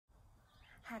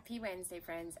Happy Wednesday,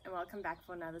 friends, and welcome back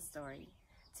for another story.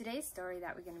 Today's story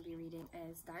that we're going to be reading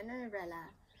is Dinorella,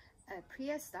 a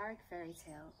prehistoric fairy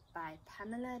tale by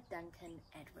Pamela, Duncan,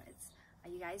 Edwards. Are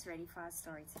you guys ready for our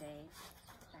story today?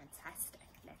 Fantastic.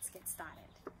 Let's get started.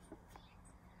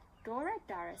 Dora,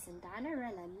 Doris, and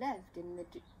Dinorella lived in the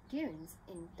dunes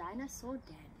in Dinosaur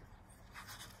Den.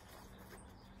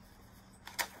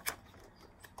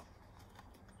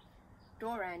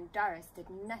 Dora and Doris did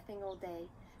nothing all day.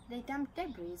 They dumped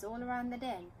debris all around the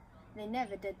den. They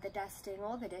never did the dusting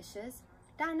or the dishes.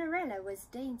 Dinorella was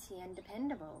dainty and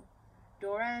dependable.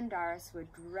 Dora and Doris were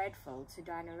dreadful to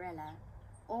Dinorella.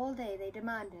 All day they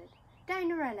demanded,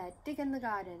 "Dinorella, dig in the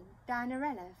garden.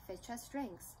 Dinorella, fetch us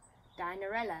drinks.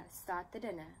 Dinorella, start the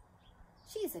dinner."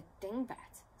 "She's a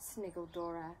dingbat," sniggled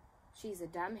Dora. "She's a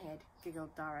dumbhead,"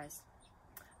 giggled Doris.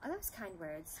 Are those kind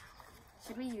words?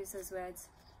 Should we use those words?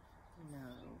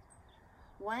 No.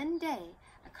 One day,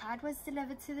 a card was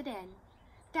delivered to the den.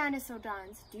 Dinosaur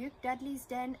dance, Duke Dudley's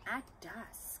den at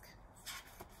dusk.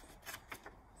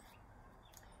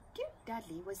 Duke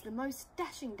Dudley was the most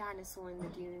dashing dinosaur in the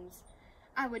dunes.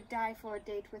 "I would die for a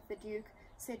date with the Duke,"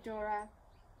 said Dora,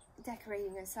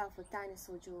 decorating herself with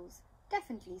dinosaur jewels.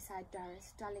 "Definitely," sighed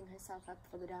Doris, dolling herself up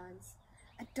for the dance.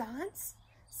 "A dance?"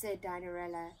 said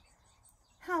Dinorella.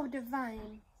 "How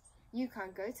divine!" "You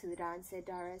can't go to the dance," said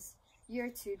Doris. "You're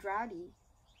too rowdy."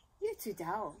 "You're too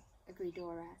dull," agreed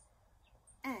Dora.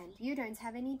 "And you don't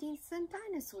have any decent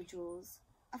dinosaur jewels.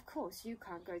 Of course you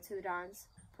can't go to the dance."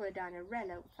 Poor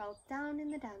Dinorella fell down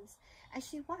in the dumps as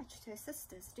she watched her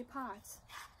sisters depart.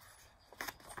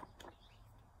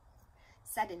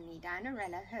 Suddenly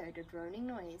Dinorella heard a droning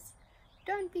noise.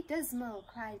 "Don't be dismal,"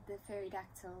 cried the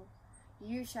pterodactyl.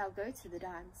 "You shall go to the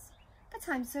dance." "But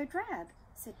I'm so drab,"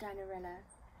 said Dinorella,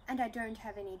 "and I don't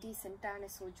have any decent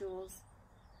dinosaur jewels."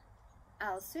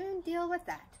 "I'll soon deal with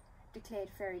that," declared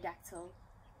Pterodactyl.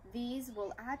 "These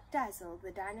will outdazzle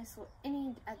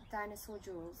any dinosaur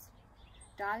jewels."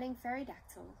 Darling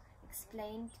Pterodactyl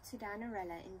explained to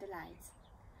Dinorella in delight.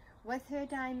 With her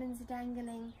diamonds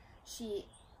dangling, she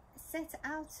set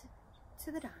out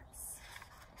to the dance.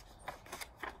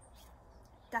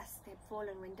 Dusk had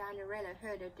fallen when Dinorella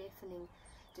heard a deafening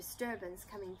disturbance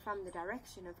coming from the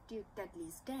direction of Duke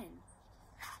Dudley's den.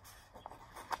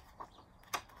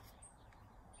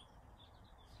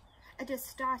 A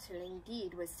startling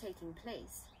deed was taking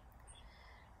place.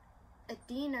 A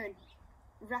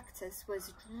Dinoraptus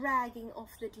was dragging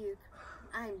off the Duke.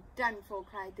 "I'm done for,"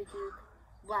 cried the Duke.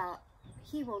 "Well,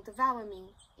 he will devour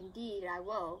me." "Indeed I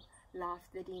will,"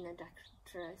 laughed the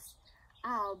Dinoraptus.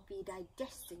 "I'll be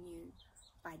digesting you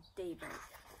by daybreak."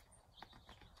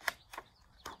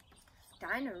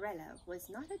 Dinorella was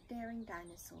not a daring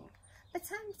dinosaur, but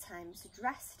sometimes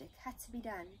drastic had to be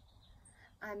done.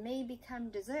 "I may become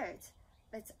dessert,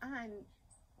 but I'm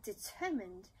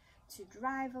determined to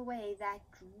drive away that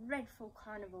dreadful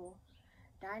carnivore."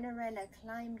 Dinorella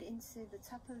climbed into the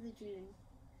top of the dune.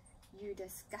 "You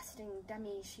disgusting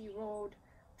dummy," she roared.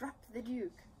 "Drop the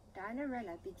Duke."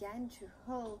 Dinorella began to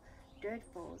hurl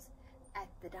dirt balls at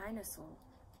the dinosaur.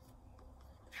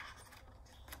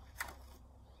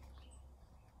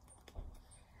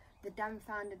 The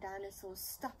dumbfounded dinosaur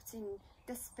stopped in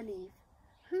disbelief.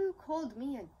 "Who called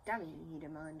me a dummy?" he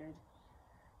demanded.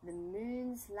 The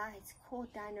moon's light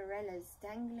caught Dinorella's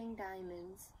dangling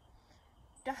diamonds.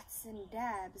 Dots and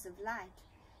dabs of light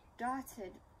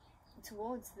darted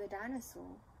towards the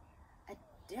dinosaur. "A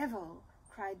devil!"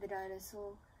 cried the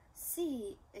dinosaur.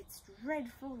 "See its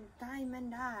dreadful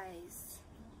diamond eyes."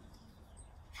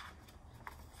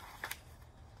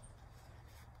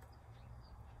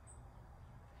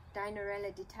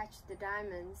 Dinorella detached the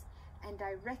diamonds and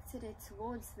directed it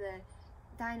towards the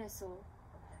dinosaur.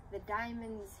 The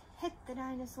diamonds hit the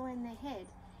dinosaur in the head.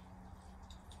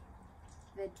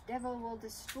 "The devil will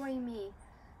destroy me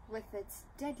with its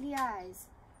deadly eyes,"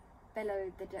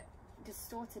 bellowed the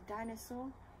distorted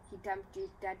dinosaur. He dumped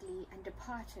Duke Dudley and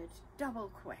departed double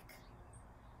quick.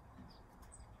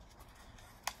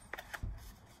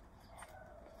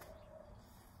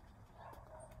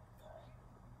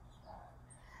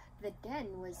 The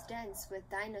den was dense with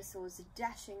dinosaurs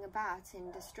dashing about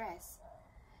in distress.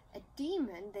 "A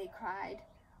demon," they cried.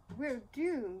 "We're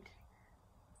doomed."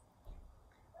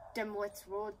 "Dimwits,"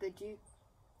 roared the Duke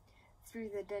through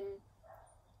the din.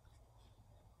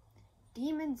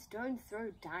 "Demons don't throw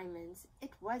diamonds.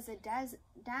 It was a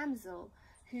damsel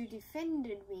who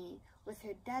defended me with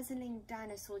her dazzling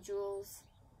dinosaur jewels.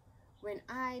 When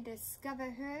I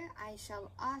discover her, I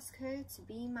shall ask her to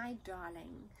be my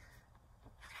darling."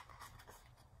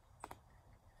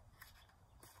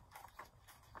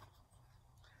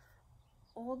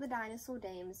 all the dinosaur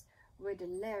dames were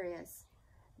delirious.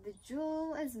 "The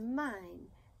jewel is mine,"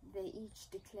 they each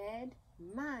declared.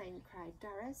 "Mine," cried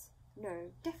Doris.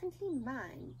 "No, definitely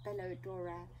mine," bellowed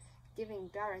Dora, giving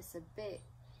Doris a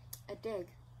dig.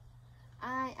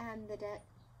 "I am the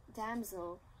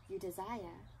damsel you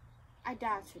desire." "I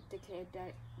doubt it," declared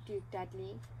Duke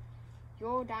Dudley.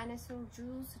 "Your dinosaur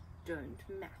jewels don't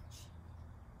match."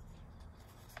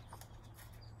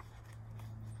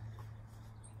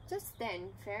 Just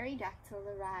then, Fairy Dactyl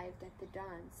arrived at the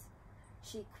dance.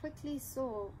 She quickly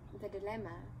saw the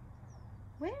dilemma.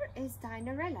 "Where is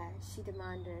Dinorella?" she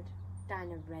demanded.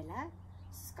 "Dinorella?"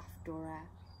 scoffed Dora.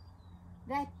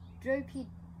 "That dopey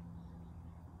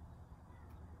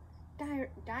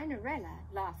Dinorella,"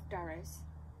 laughed Doris.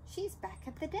 "She's back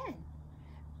at the den."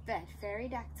 But Fairy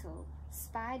Dactyl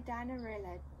spied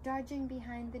Dinorella dodging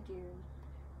behind the dune.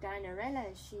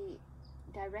 "Dinorella," she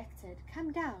directed,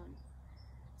 "come down."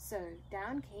 So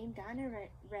down came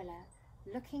Dinorella,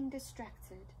 looking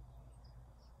distracted.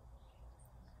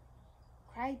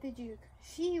 Cried the Duke,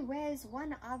 "She wears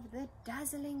one of the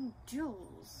dazzling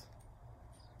jewels."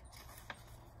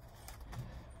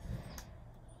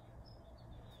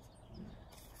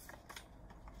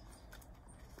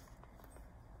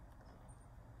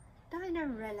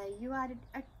 "Dinorella, you are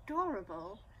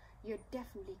adorable. You're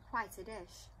definitely quite a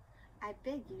dish. I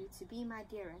beg you to be my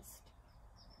dearest."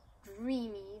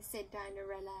 "Dreamy," said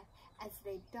Dinorella as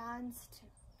they danced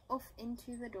off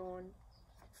into the dawn.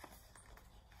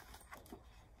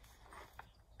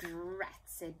 "Drat,"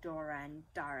 said Dora and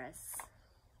Doris.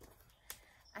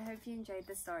 I hope you enjoyed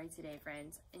the story today,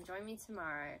 friends, and join me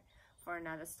tomorrow for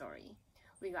another story.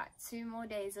 We got 2 more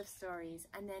days of stories,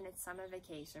 and then it's summer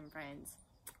vacation, friends.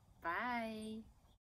 Bye.